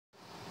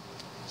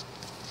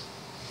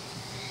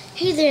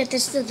Hey there,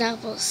 this is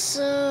Apple.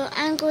 So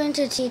I'm going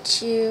to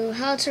teach you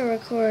how to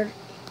record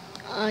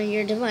on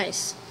your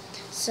device.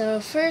 So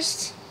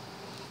first,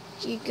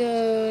 you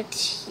go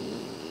to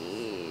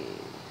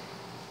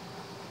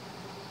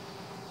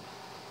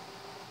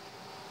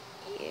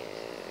your,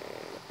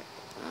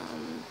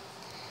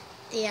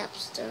 the App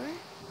Store.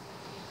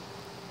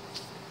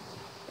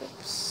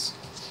 Oops,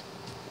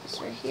 it's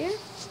right here.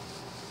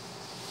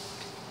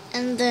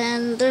 And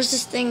then there's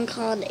this thing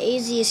called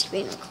AZ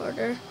Screen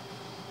Recorder.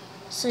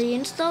 So you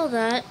install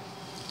that,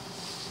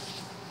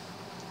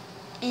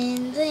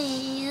 and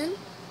then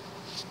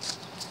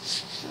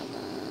hold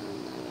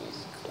on, let me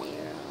just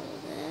clear all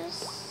of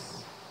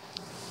this.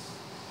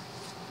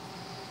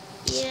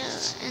 Yeah,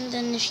 and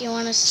then if you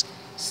want to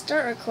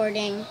start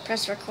recording,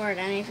 press record,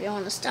 and if you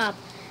want to stop,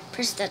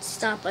 press that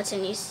stop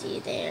button you see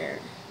there.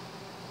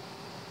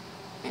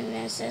 And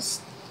then it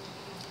says,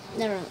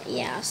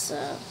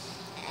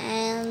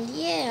 and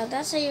yeah,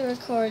 that's how you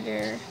record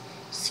your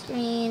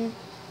screen.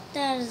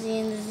 That is the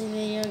end of the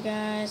video,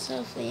 guys.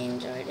 Hopefully you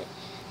enjoyed it.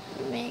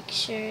 Make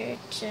sure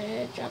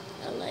to drop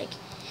a like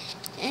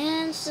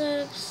and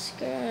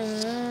subscribe.